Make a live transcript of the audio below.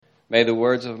May the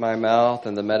words of my mouth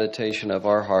and the meditation of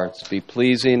our hearts be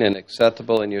pleasing and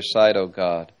acceptable in your sight, O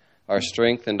God, our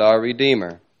strength and our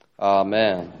Redeemer.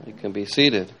 Amen. You can be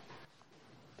seated.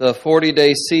 The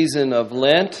 40-day season of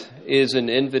Lent is an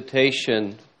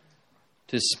invitation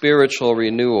to spiritual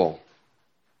renewal.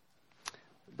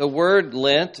 The word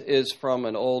Lent is from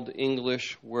an Old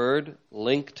English word,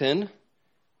 Linkton,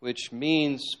 which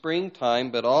means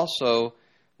springtime, but also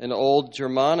an Old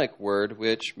Germanic word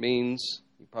which means,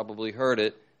 you probably heard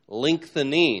it,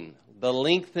 lengthening, the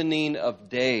lengthening of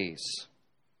days.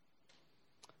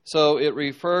 So it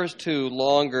refers to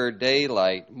longer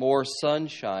daylight, more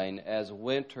sunshine as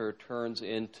winter turns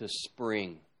into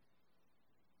spring.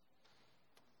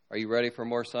 Are you ready for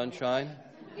more sunshine?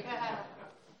 Yeah.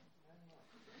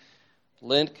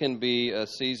 Lent can be a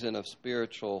season of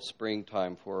spiritual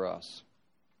springtime for us.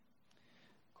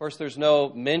 Of course, there's no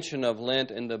mention of Lent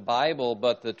in the Bible,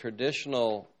 but the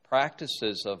traditional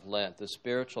practices of Lent, the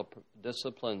spiritual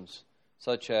disciplines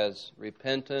such as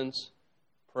repentance,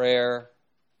 prayer,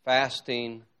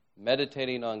 fasting,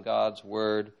 meditating on God's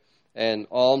Word, and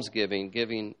almsgiving,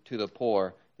 giving to the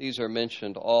poor, these are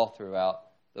mentioned all throughout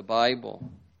the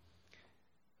Bible.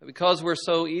 Because we're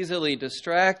so easily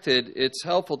distracted, it's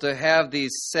helpful to have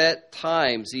these set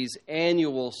times, these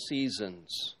annual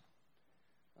seasons.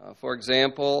 For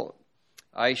example,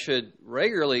 I should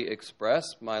regularly express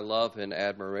my love and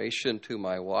admiration to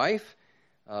my wife.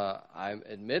 I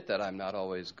admit that I'm not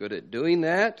always good at doing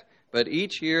that, but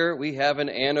each year we have an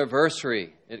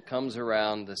anniversary. It comes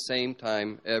around the same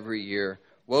time every year.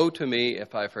 Woe to me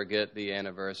if I forget the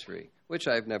anniversary, which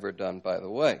I've never done, by the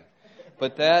way.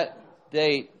 But that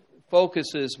date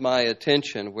focuses my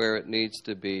attention where it needs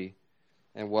to be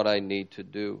and what I need to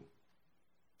do.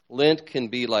 Lent can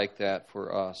be like that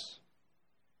for us.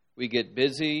 We get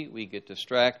busy, we get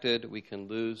distracted, we can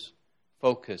lose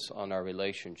focus on our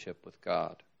relationship with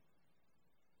God.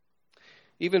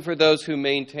 Even for those who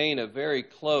maintain a very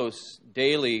close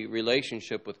daily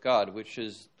relationship with God, which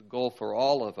is the goal for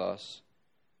all of us,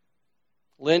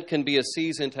 Lent can be a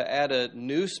season to add a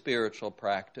new spiritual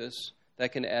practice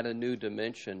that can add a new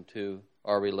dimension to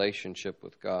our relationship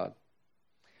with God.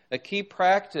 A key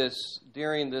practice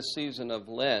during this season of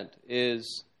Lent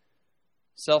is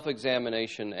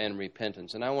self-examination and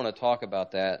repentance, and I want to talk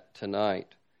about that tonight.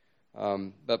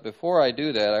 But before I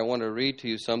do that, I want to read to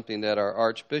you something that our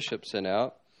Archbishop sent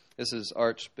out. This is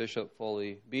Archbishop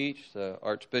Foley Beach, the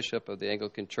Archbishop of the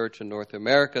Anglican Church in North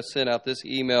America, sent out this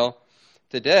email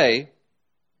today,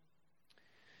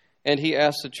 and he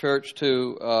asked the church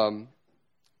to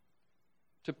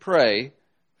pray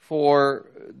for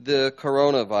the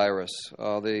coronavirus,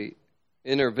 the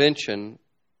intervention,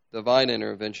 divine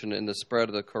intervention in the spread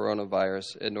of the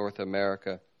coronavirus in North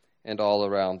America and all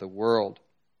around the world.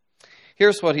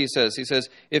 Here's what he says. He says,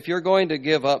 if you're going to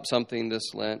give up something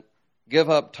this Lent, give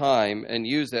up time and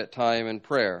use that time in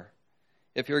prayer.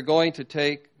 If you're going to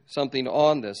take something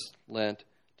on this Lent,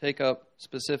 take up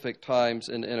specific times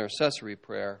in intercessory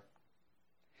prayer.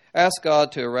 Ask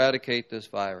God to eradicate this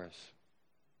virus.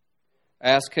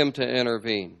 Ask Him to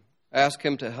intervene. Ask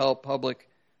Him to help public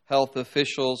health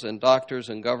officials and doctors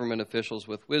and government officials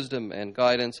with wisdom and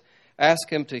guidance. Ask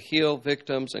Him to heal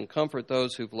victims and comfort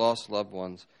those who've lost loved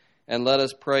ones. And let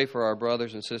us pray for our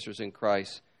brothers and sisters in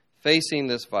Christ facing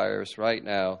this virus right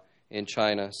now in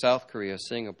China, South Korea,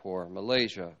 Singapore,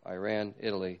 Malaysia, Iran,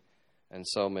 Italy, and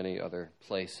so many other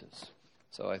places.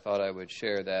 So I thought I would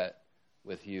share that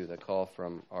with you, the call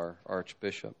from our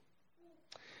Archbishop.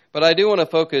 But I do want to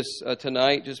focus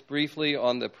tonight just briefly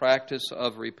on the practice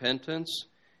of repentance.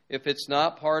 If it's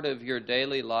not part of your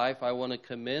daily life, I want to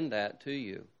commend that to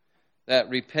you, that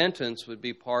repentance would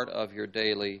be part of your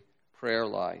daily prayer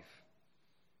life.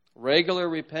 Regular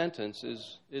repentance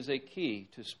is a key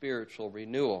to spiritual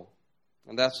renewal.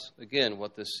 And that's, again,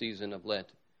 what this season of Lent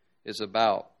is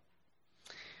about.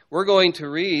 We're going to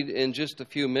read in just a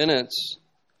few minutes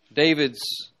David's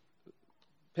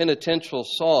penitential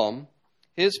psalm,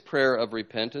 his prayer of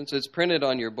repentance. It's printed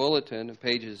on your bulletin,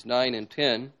 pages 9 and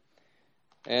 10.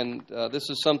 And this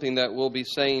is something that we'll be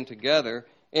saying together.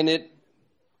 And it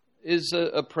is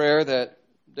a prayer that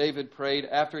David prayed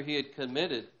after he had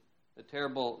committed the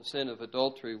terrible sin of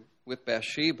adultery with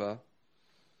Bathsheba.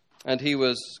 And he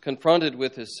was confronted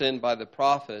with his sin by the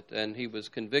prophet, and he was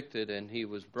convicted, and he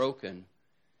was broken,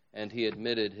 and he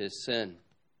admitted his sin.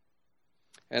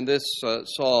 And this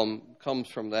psalm comes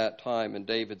from that time in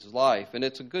David's life. And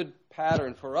it's a good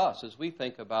pattern for us as we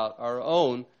think about our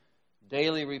own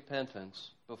daily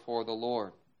repentance before the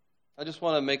Lord. I just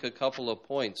want to make a couple of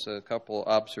points, a couple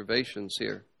observations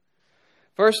here.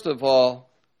 First of all,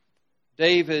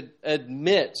 David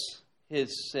admits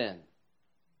his sin.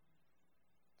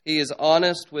 He is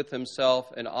honest with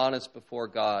himself and honest before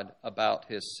God about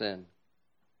his sin.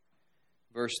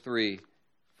 Verse 3,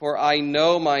 "For I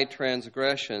know my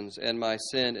transgressions, and my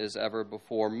sin is ever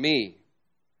before me."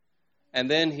 And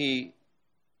then he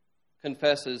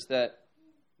confesses that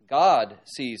God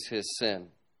sees his sin.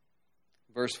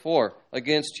 Verse 4,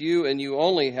 "Against you and you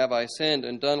only have I sinned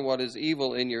and done what is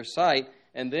evil in your sight."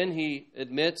 And then he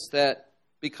admits that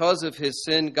because of his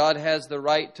sin, God has the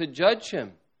right to judge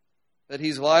him, that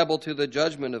he's liable to the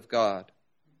judgment of God,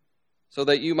 so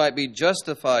that you might be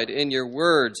justified in your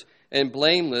words and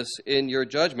blameless in your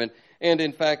judgment. And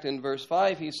in fact, in verse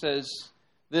 5, he says,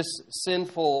 this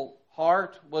sinful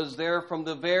heart was there from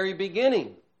the very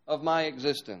beginning of my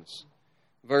existence.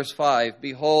 Verse 5,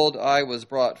 "Behold, I was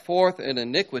brought forth in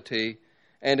iniquity,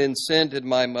 and in sin did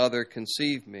my mother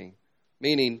conceive me."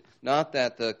 Meaning, not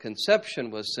that the conception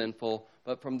was sinful,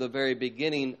 but from the very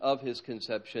beginning of his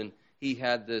conception, he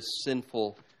had this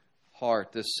sinful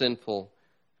heart, this sinful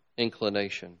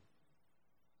inclination.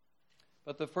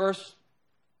 But the first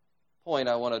point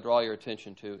I want to draw your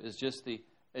attention to is just the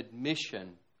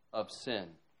admission of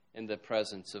sin in the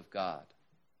presence of God.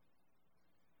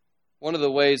 One of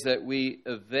the ways that we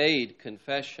evade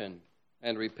confession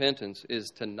and repentance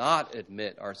is to not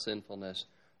admit our sinfulness,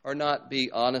 or not be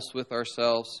honest with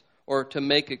ourselves, or to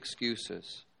make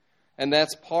excuses. And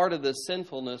that's part of the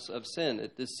sinfulness of sin.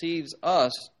 It deceives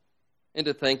us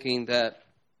into thinking that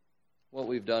what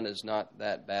we've done is not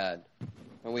that bad.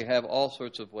 And we have all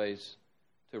sorts of ways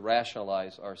to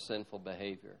rationalize our sinful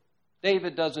behavior.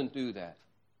 David doesn't do that.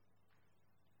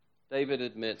 David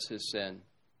admits his sin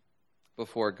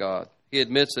before God. He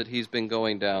admits that he's been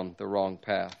going down the wrong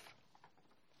path.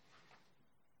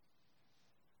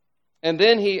 And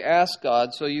then he asks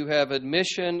God, so you have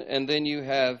admission, and then you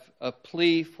have a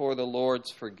plea for the Lord's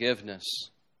forgiveness.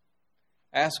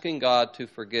 Asking God to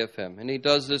forgive him. And he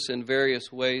does this in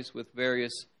various ways with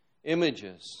various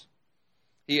images.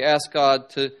 He asks God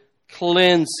to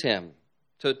cleanse him,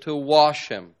 to wash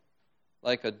him,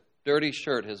 like a dirty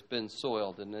shirt has been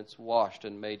soiled and it's washed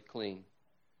and made clean.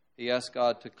 He asks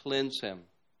God to cleanse him,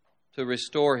 to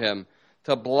restore him,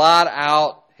 to blot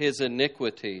out his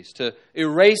iniquities, to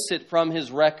erase it from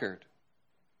his record,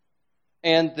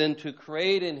 and then to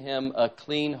create in him a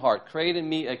clean heart. Create in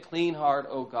me a clean heart,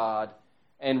 O God,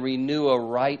 and renew a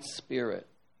right spirit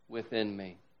within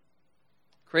me.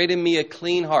 Create in me a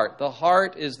clean heart. The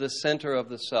heart is the center of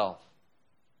the self.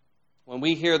 When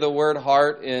we hear the word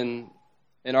heart in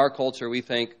our culture, we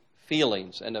think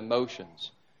feelings and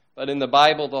emotions. But in the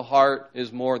Bible, the heart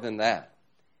is more than that.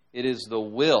 It is the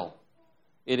will.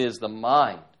 It is the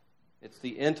mind. It's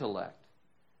the intellect.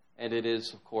 And it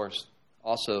is, of course,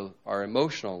 also our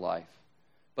emotional life.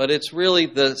 But it's really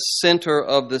the center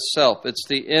of the self. It's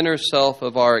the inner self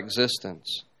of our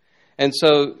existence. And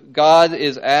so God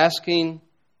is asking,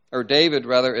 or David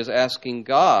rather, is asking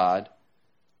God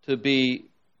to be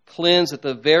cleansed at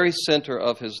the very center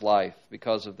of his life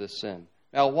because of this sin.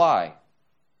 Now, why?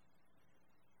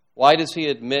 Why does he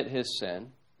admit his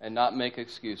sin and not make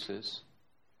excuses?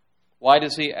 Why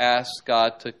does he ask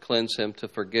God to cleanse him, to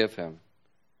forgive him?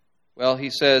 Well, he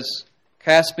says,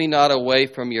 "Cast me not away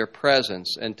from your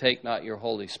presence, and take not your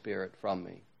Holy Spirit from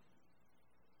me."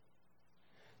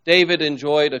 David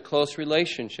enjoyed a close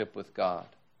relationship with God.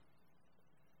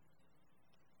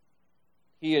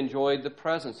 He enjoyed the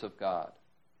presence of God.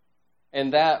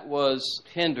 And that was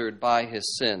hindered by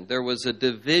his sin. There was a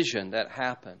division that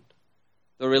happened.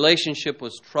 The relationship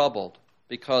was troubled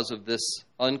because of this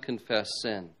unconfessed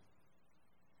sin.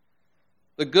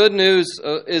 The good news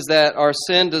is that our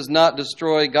sin does not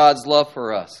destroy God's love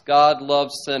for us. God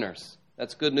loves sinners.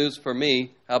 That's good news for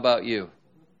me. How about you?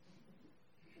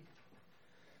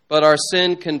 But our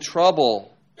sin can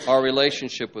trouble our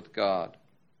relationship with God.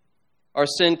 Our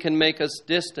sin can make us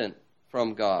distant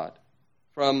from God,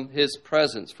 from his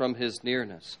presence, from his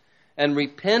nearness. And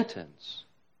repentance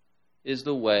is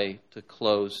the way to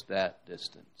close that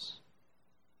distance.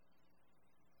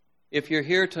 If you're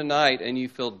here tonight and you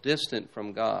feel distant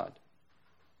from God,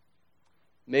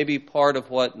 maybe part of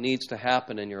what needs to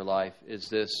happen in your life is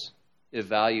this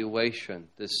evaluation,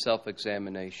 this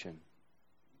self-examination.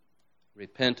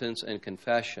 Repentance and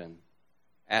confession,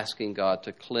 asking God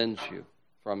to cleanse you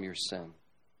from your sin.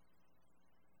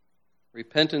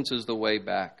 Repentance is the way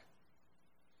back.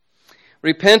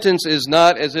 Repentance is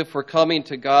not as if we're coming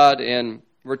to God and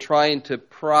we're trying to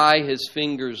pry his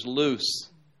fingers loose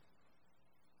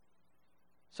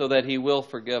so that he will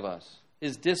forgive us.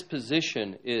 His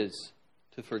disposition is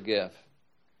to forgive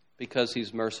because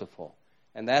he's merciful.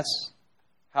 And that's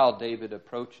how David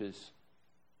approaches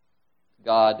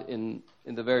God in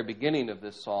the very beginning of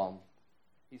this psalm.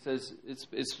 He says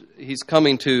he's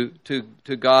coming to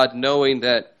God knowing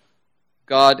that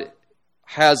God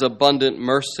has abundant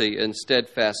mercy and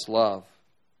steadfast love.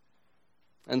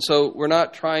 And so we're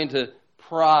not trying to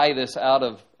pry this out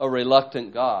of a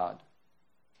reluctant God.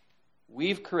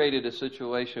 We've created a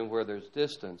situation where there's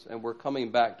distance, and we're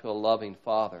coming back to a loving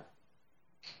Father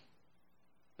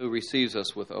who receives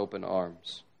us with open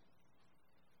arms.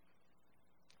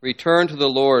 Return to the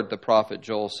Lord, the prophet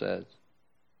Joel says,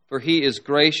 for he is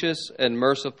gracious and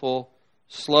merciful,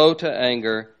 slow to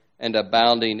anger, and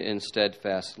abounding in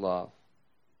steadfast love.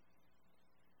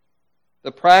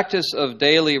 The practice of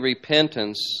daily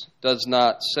repentance does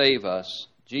not save us.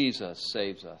 Jesus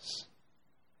saves us.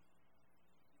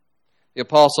 The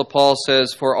Apostle Paul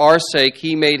says, for our sake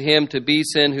he made him to be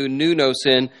sin who knew no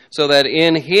sin, so that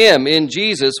in him, in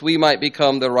Jesus, we might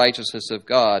become the righteousness of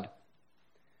God.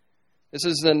 This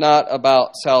is not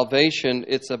about salvation,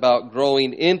 it's about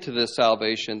growing into the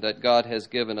salvation that God has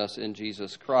given us in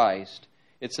Jesus Christ.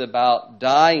 It's about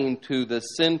dying to the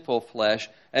sinful flesh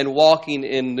and walking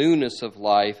in newness of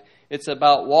life. It's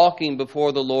about walking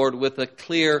before the Lord with a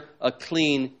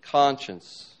clean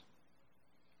conscience.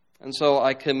 And so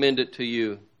I commend it to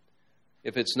you,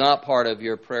 if it's not part of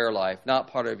your prayer life,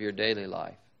 not part of your daily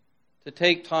life, to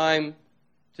take time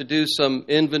to do some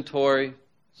inventory,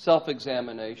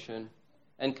 self-examination,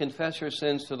 and confess your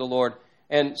sins to the Lord.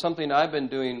 And something I've been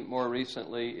doing more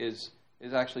recently is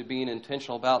actually being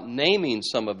intentional about naming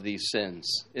some of these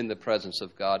sins in the presence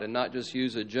of God, and not just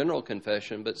use a general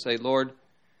confession, but say, Lord,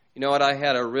 you know what, I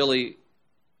had a really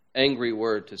angry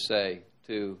word to say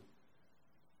to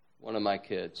one of my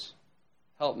kids.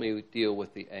 Help me deal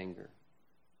with the anger.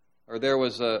 Or there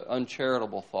was an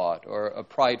uncharitable thought or a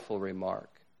prideful remark.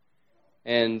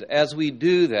 And as we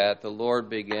do that, the Lord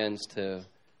begins to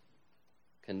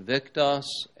convict us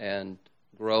and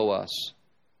grow us.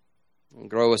 And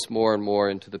grow us more and more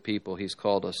into the people He's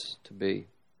called us to be.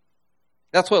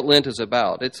 That's what Lent is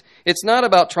about. It's not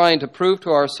about trying to prove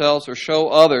to ourselves or show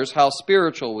others how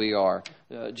spiritual we are.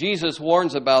 Jesus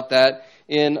warns about that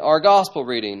in our gospel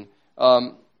reading.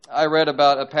 I read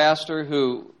about a pastor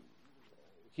who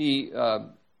he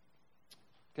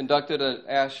conducted an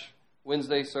Ash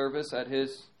Wednesday service at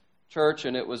his church,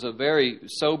 and it was a very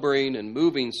sobering and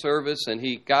moving service, and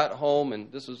he got home,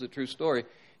 and this was a true story,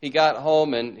 he got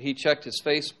home and he checked his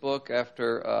Facebook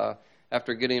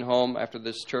after getting home after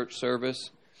this church service,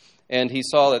 and he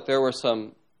saw that there were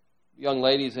some young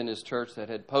ladies in his church that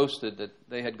had posted that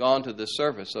they had gone to this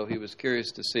service, so he was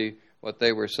curious to see what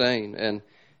they were saying. And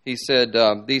he said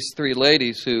these three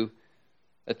ladies who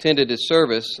attended his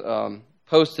service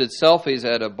posted selfies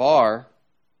at a bar,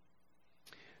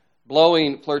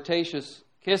 blowing flirtatious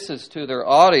kisses to their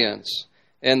audience.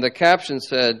 And the caption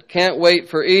said, "Can't wait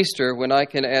for Easter when I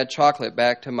can add chocolate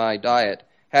back to my diet.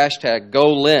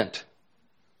 #GoLent."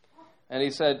 And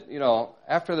he said,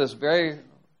 after this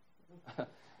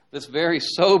very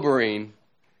sobering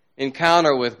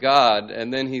encounter with God,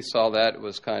 and then he saw that it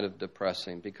was kind of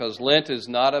depressing, because Lent is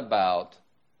not about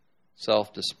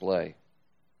self-display.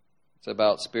 It's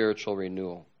about spiritual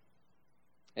renewal.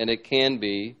 And it can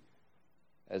be,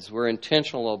 as we're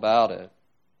intentional about it,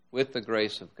 with the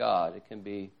grace of God, it can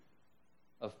be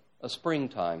a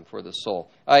springtime for the soul.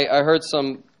 I heard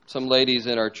some ladies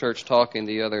in our church talking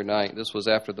the other night, this was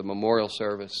after the memorial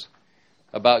service,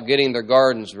 about getting their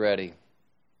gardens ready.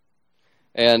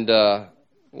 And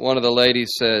one of the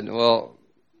ladies said, well,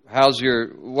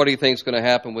 what do you think is going to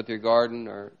happen with your garden?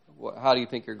 Or how do you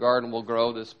think your garden will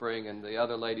grow this spring? And the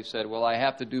other lady said, well, I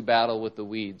have to do battle with the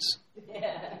weeds.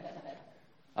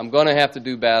 I'm going to have to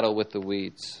do battle with the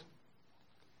weeds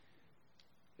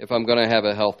if I'm going to have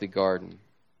a healthy garden.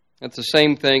 It's the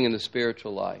same thing in the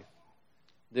spiritual life.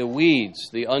 The weeds,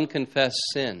 the unconfessed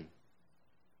sin,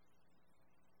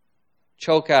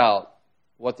 choke out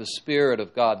what the Spirit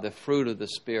of God, the fruit of the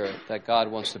Spirit that God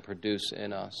wants to produce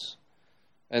in us.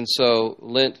 And so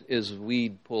Lent is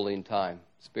weed pulling time,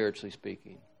 spiritually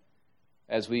speaking,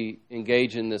 as we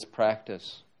engage in this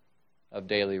practice of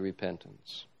daily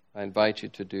repentance. I invite you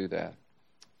to do that.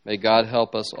 May God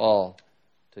help us all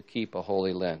to keep a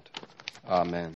holy Lent. Amen.